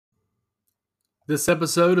This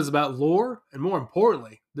episode is about lore, and more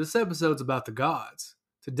importantly, this episode's about the gods.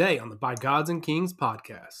 Today on the By Gods and Kings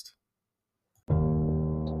podcast.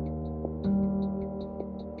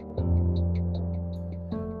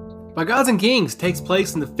 By Gods and Kings takes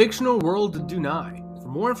place in the fictional world of Dunai. For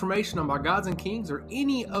more information on By Gods and Kings or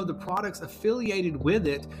any of the products affiliated with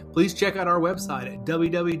it, please check out our website at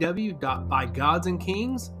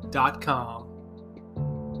www.bygodsandkings.com.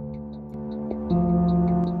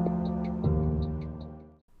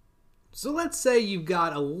 So let's say you've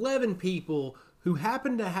got 11 people who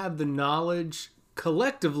happen to have the knowledge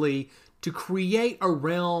collectively to create a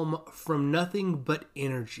realm from nothing but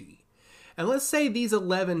energy. And let's say these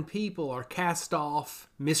 11 people are cast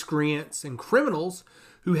off miscreants and criminals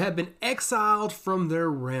who have been exiled from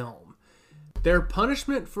their realm. Their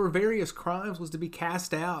punishment for various crimes was to be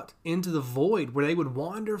cast out into the void where they would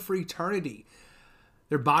wander for eternity.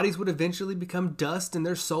 Their bodies would eventually become dust and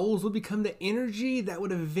their souls would become the energy that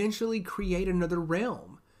would eventually create another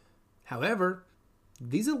realm. However,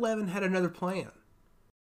 these 11 had another plan.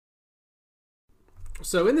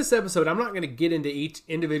 So in this episode, I'm not going to get into each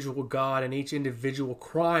individual god and each individual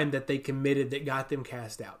crime that they committed that got them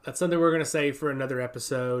cast out. That's something we're going to save for another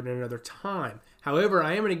episode and another time. However,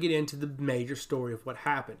 I am going to get into the major story of what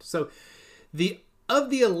happened. So of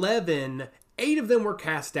the 11, 8 of them were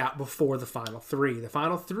cast out before the final 3. The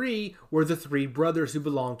final 3 were the 3 brothers who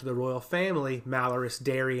belonged to the royal family, Malorus,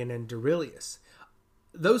 Darian, and Duilius.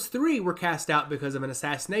 Those 3 were cast out because of an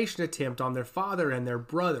assassination attempt on their father and their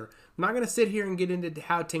brother. I'm not going to sit here and get into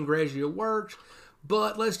how Tengresia works,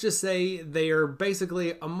 but let's just say they are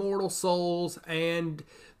basically immortal souls, and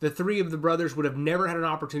the 3 of the brothers would have never had an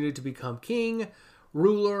opportunity to become king,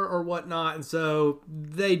 ruler, or whatnot, and so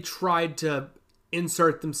they tried to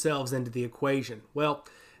insert themselves into the equation. Well,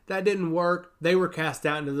 that didn't work. They were cast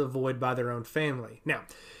out into the void by their own family. Now,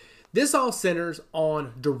 this all centers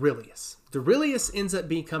on Duilius. Duilius ends up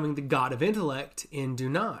becoming the god of intellect in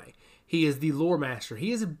Dunai. He is the lore master.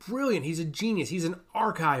 He is brilliant. He's a genius. He's an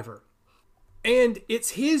archiver. And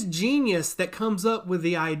it's his genius that comes up with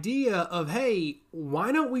the idea of, hey,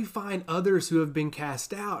 why don't we find others who have been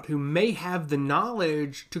cast out who may have the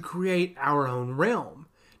knowledge to create our own realm?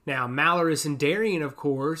 Now, Malorus and Darian, of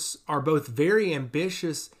course, are both very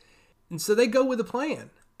ambitious, and so they go with a plan.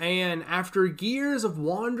 And after years of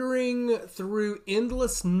wandering through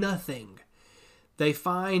endless nothing, they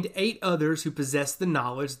find 8 others who possess the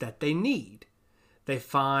knowledge that they need. They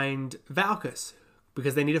find Valkus,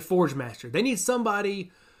 because they need a forge master. They need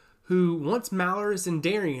somebody who, once Malorus and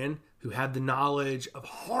Darian, who have the knowledge of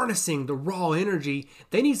harnessing the raw energy,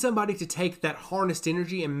 they need somebody to take that harnessed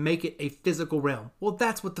energy and make it a physical realm. Well,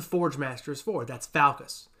 that's what the Forge Master is for. That's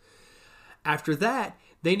Valkus. After that,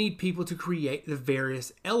 they need people to create the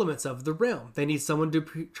various elements of the realm. They need someone to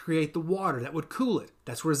create the water that would cool it.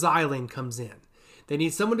 That's where Xylene comes in. They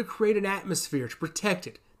need someone to create an atmosphere to protect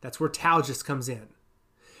it. That's where Talgus comes in.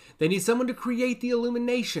 They need someone to create the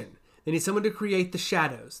illumination. They need someone to create the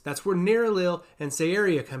shadows. That's where Nerilil and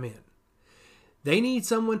Saeria come in. They need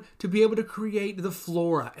someone to be able to create the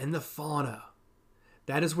flora and the fauna.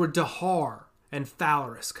 That is where Dahar and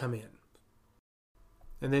Phalaris come in.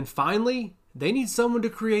 And then finally, they need someone to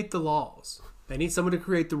create the laws. They need someone to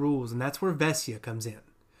create the rules, and that's where Vesia comes in.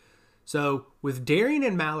 So, with Darian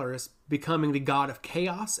and Malorus becoming the god of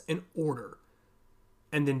chaos and order,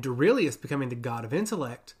 and then Duilius becoming the god of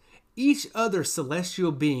intellect, each other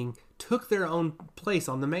celestial being took their own place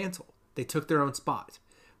on the mantle. They took their own spot.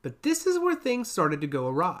 But this is where things started to go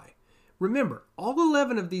awry. Remember, all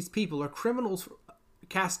 11 of these people are criminals,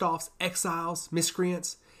 cast-offs, exiles,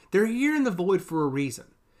 miscreants. They're here in the void for a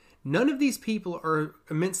reason. None of these people are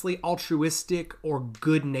immensely altruistic or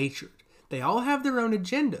good-natured. They all have their own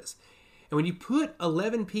agendas. And when you put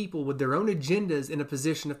 11 people with their own agendas in a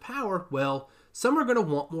position of power, well, some are going to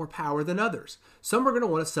want more power than others. Some are going to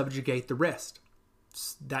want to subjugate the rest.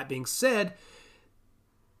 That being said,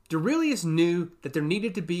 Duilius knew that there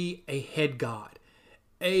needed to be a head god,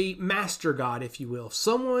 a master god, if you will,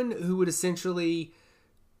 someone who would essentially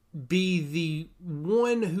be the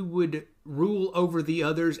one who would rule over the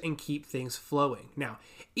others and keep things flowing. Now,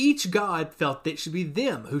 each god felt that it should be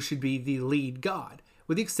them who should be the lead god,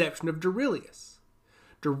 with the exception of Duilius.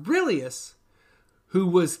 Duilius, who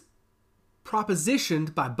was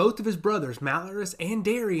propositioned by both of his brothers, Malorus and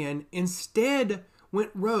Darian, instead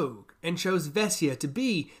went rogue and chose Vesia to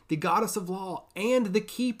be the goddess of law and the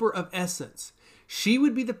keeper of essence. She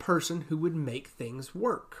would be the person who would make things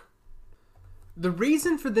work. The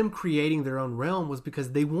reason for them creating their own realm was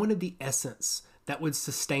because they wanted the essence that would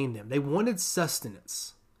sustain them. They wanted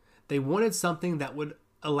sustenance. They wanted something that would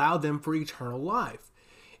allow them for eternal life.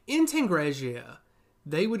 In Tangresia,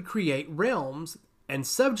 they would create realms and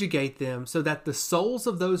subjugate them so that the souls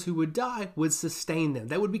of those who would die would sustain them.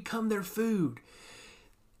 That would become their food.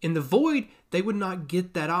 In the Void, they would not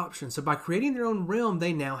get that option. So by creating their own realm,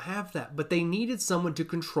 they now have that. But they needed someone to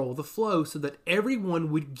control the flow so that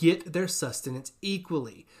everyone would get their sustenance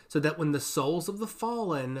equally. So that when the souls of the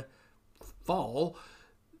fallen fall,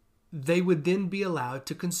 they would then be allowed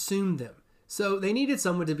to consume them. So they needed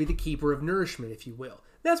someone to be the keeper of nourishment, if you will.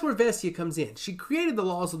 That's where Vessia comes in. She created the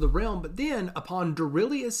laws of the realm, but then upon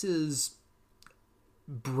Dorilius's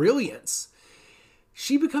brilliance,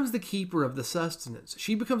 she becomes the keeper of the sustenance.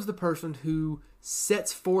 She becomes the person who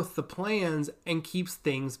sets forth the plans and keeps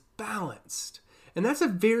things balanced. And that's a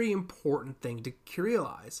very important thing to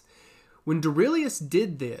realize. When Dorilius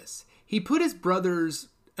did this, he put his brothers,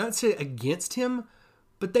 not say against him,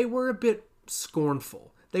 but they were a bit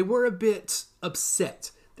scornful. They were a bit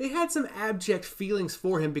upset. They had some abject feelings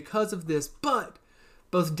for him because of this, but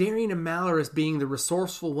both Darian and Malorus, being the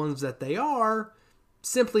resourceful ones that they are,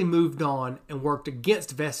 simply moved on and worked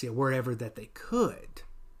against Vessia wherever that they could.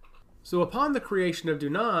 So upon the creation of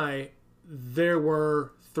Dunai, there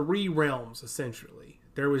were 3 realms, essentially.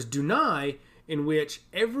 There was Dunai, in which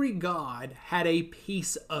every god had a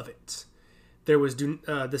piece of it. There was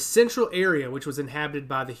the central area, which was inhabited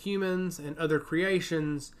by the humans and other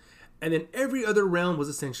creations, and then every other realm was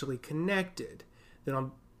essentially connected.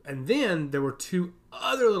 And then there were 2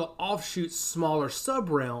 other little offshoot, smaller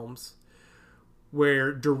sub-realms,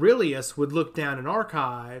 where Dorilius would look down an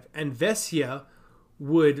archive, and Vessia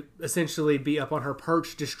would essentially be up on her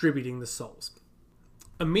perch distributing the souls.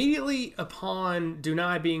 Immediately upon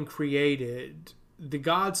Dunai being created, the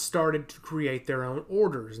gods started to create their own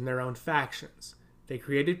orders and their own factions. They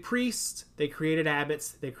created priests, they created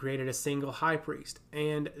abbots, they created a single high priest,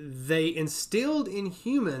 and they instilled in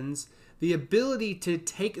humans the ability to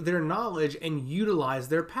take their knowledge and utilize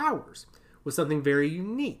their powers with something very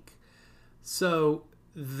unique. So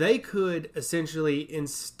they could essentially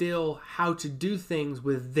instill how to do things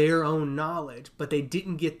with their own knowledge, but they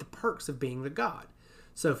didn't get the perks of being the god.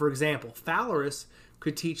 So, for example, Phalaris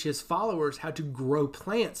could teach his followers how to grow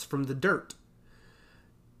plants from the dirt,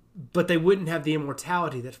 but they wouldn't have the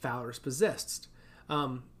immortality that Phalaris possessed.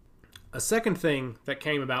 A second thing that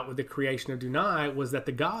came about with the creation of Dunai was that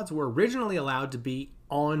the gods were originally allowed to be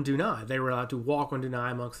on Dunai. They were allowed to walk on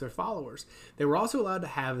Dunai amongst their followers. They were also allowed to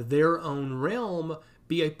have their own realm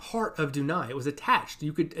be a part of Dunai. It was attached.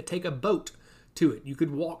 You could take a boat to it. You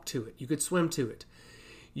could walk to it. You could swim to it.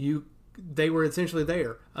 They were essentially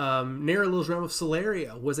there. Nerilil's realm of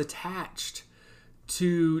Solaria was attached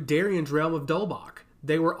to Darian's realm of Dolbach.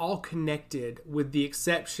 They were all connected with the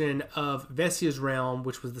exception of Vessia's realm,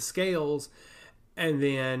 which was the scales, and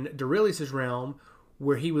then Dorilius' realm,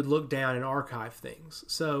 where he would look down and archive things.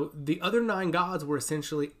 So the other 9 gods were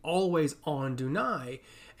essentially always on Dunai,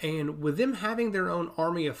 and with them having their own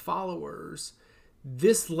army of followers,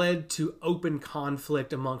 this led to open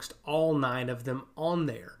conflict amongst all 9 of them on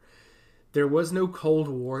there. There was no Cold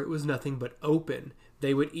War, it was nothing but open.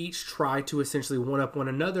 They would each try to essentially one-up one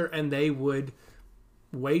another, and they would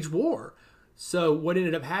wage war. So what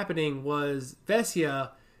ended up happening was Vessia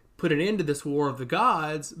put an end to this war of the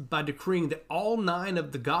gods by decreeing that all 9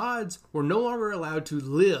 of the gods were no longer allowed to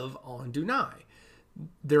live on Dunai.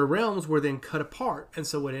 Their realms were then cut apart, and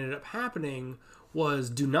so what ended up happening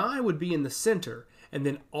was Dunai would be in the center, and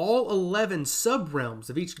then all 11 sub-realms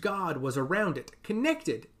of each god was around it,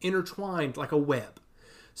 connected, intertwined like a web.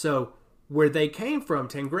 So where they came from,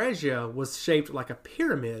 Tangresia was shaped like a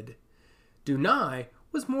pyramid. Dunai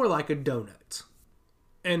was more like a donut.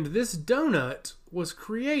 And this donut was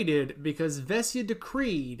created because Vessia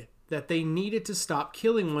decreed that they needed to stop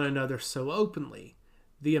killing one another so openly.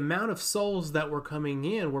 The amount of souls that were coming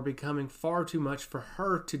in were becoming far too much for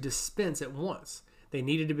her to dispense at once. They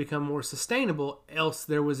needed to become more sustainable, else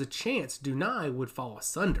there was a chance Dunai would fall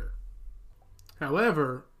asunder.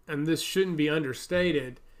 However, and this shouldn't be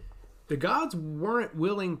understated, the gods weren't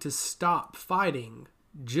willing to stop fighting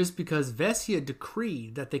just because Vessia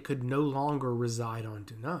decreed that they could no longer reside on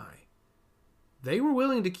Dunai. They were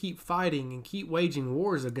willing to keep fighting and keep waging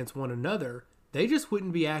wars against one another. They just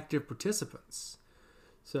wouldn't be active participants.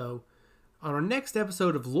 So, on our next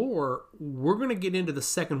episode of Lore, we're going to get into the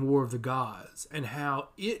Second War of the Gods and how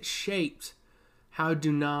it shaped how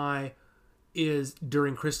Dunai is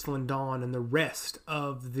during Crystalline Dawn and the rest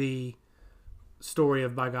of the story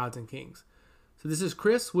of By Gods and Kings. So this is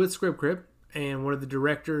Chris with ScriptCrypt and one of the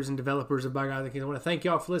directors and developers of By Gods and Kings. I want to thank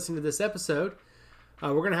y'all for listening to this episode.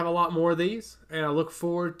 We're going to have a lot more of these, and I look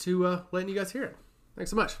forward to letting you guys hear it. Thanks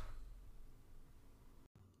so much.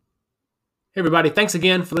 Hey everybody, thanks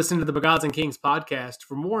again for listening to the By Gods and Kings podcast.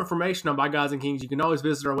 For more information on By Gods and Kings, you can always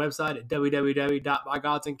visit our website at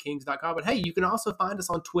www.bygodsandkings.com. But hey, you can also find us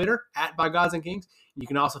on Twitter at By Gods and Kings. You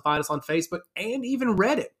can also find us on Facebook and even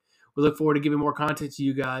Reddit. We look forward to giving more content to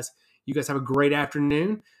you guys. You guys have a great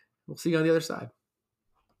afternoon. We'll see you on the other side.